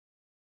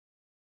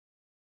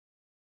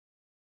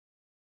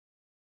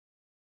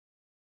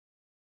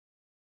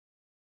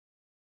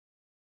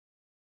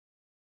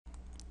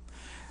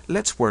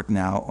Let's work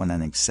now on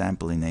an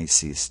example in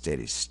AC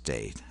steady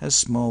state, a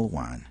small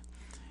one,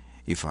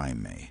 if I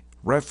may.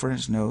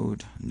 Reference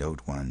node, node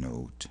 1,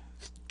 node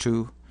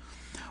 2.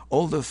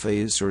 All the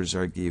phasors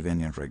are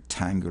given in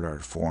rectangular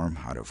form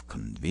out of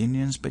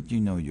convenience, but you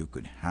know you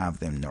could have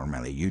them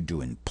normally. You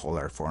do in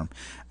polar form,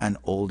 and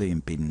all the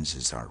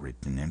impedances are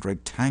written in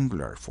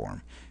rectangular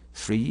form.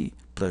 3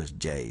 plus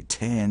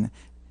J10,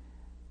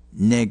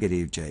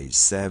 negative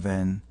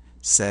J7,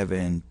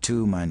 7,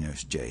 2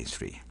 minus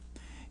J3.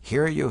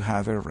 Here you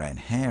have a red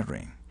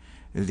herring.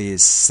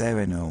 This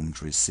 7 ohm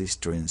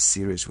resistor in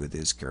series with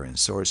this current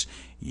source,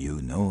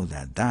 you know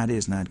that that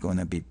is not going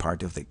to be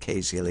part of the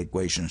KCL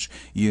equations.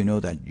 You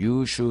know that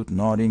you should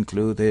not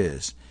include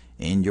this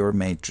in your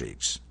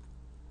matrix.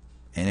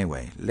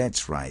 Anyway,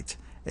 let's write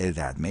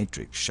that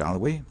matrix, shall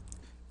we?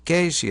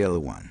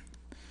 KCL 1.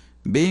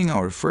 Being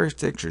our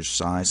first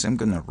exercise, I'm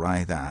going to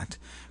write that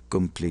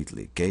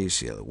completely.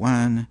 KCL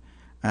 1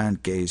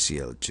 and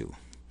KCL 2.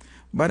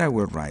 But I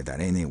will write that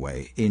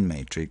anyway in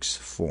matrix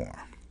form.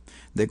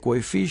 The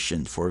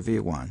coefficient for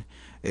V1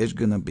 is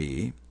going to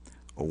be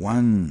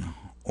 1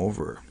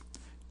 over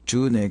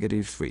 2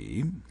 negative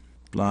 3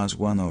 plus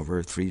 1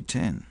 over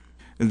 310.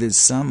 The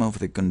sum of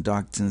the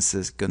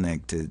conductances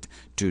connected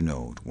to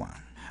node 1.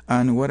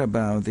 And what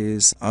about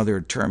this other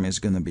term? Is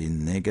going to be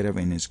negative,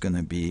 and it's going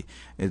to be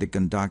the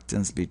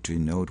conductance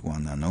between node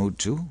 1 and node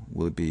 2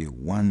 will be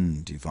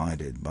 1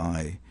 divided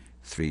by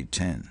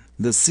 310.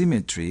 The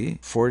symmetry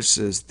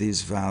forces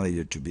this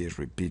value to be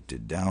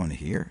repeated down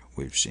here.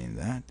 We've seen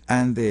that.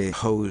 And the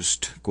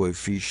host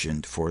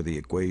coefficient for the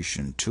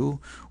equation 2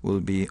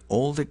 will be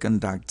all the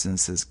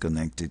conductances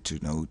connected to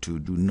node 2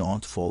 do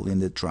not fall in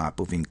the trap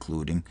of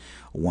including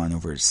 1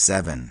 over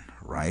 7,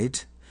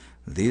 right?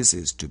 This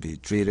is to be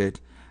treated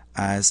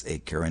as a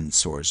current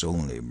source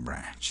only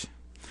branch.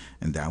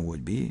 And that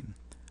would be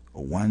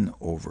 1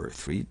 over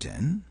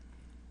 310.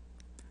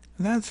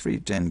 That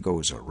 310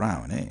 goes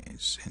around,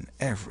 it's in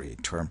every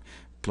term,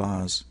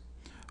 plus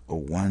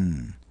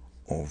 1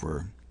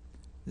 over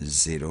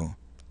 0,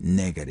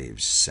 negative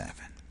 7.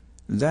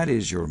 That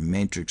is your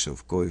matrix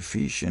of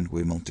coefficient.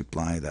 We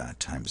multiply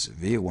that times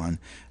V1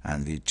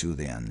 and V2,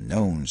 the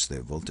unknowns, the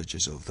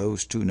voltages of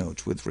those two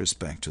nodes with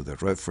respect to the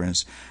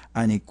reference,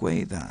 and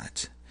equate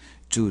that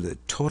to the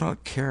total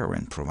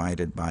current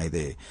provided by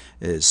the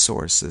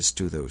sources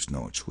to those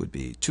nodes. Would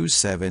be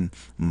 27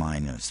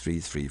 minus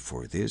 33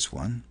 for this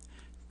one,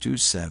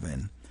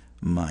 27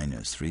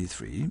 minus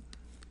 33,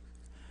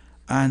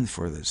 and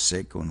for the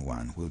second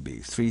one will be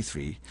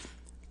 33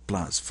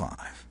 plus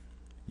 5.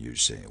 You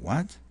say,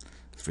 what?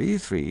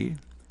 33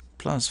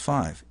 plus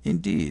 5.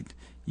 Indeed,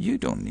 you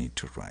don't need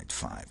to write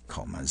 5,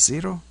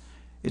 0.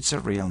 It's a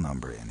real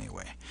number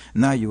anyway.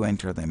 Now you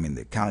enter them in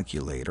the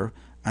calculator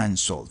and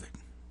solve it.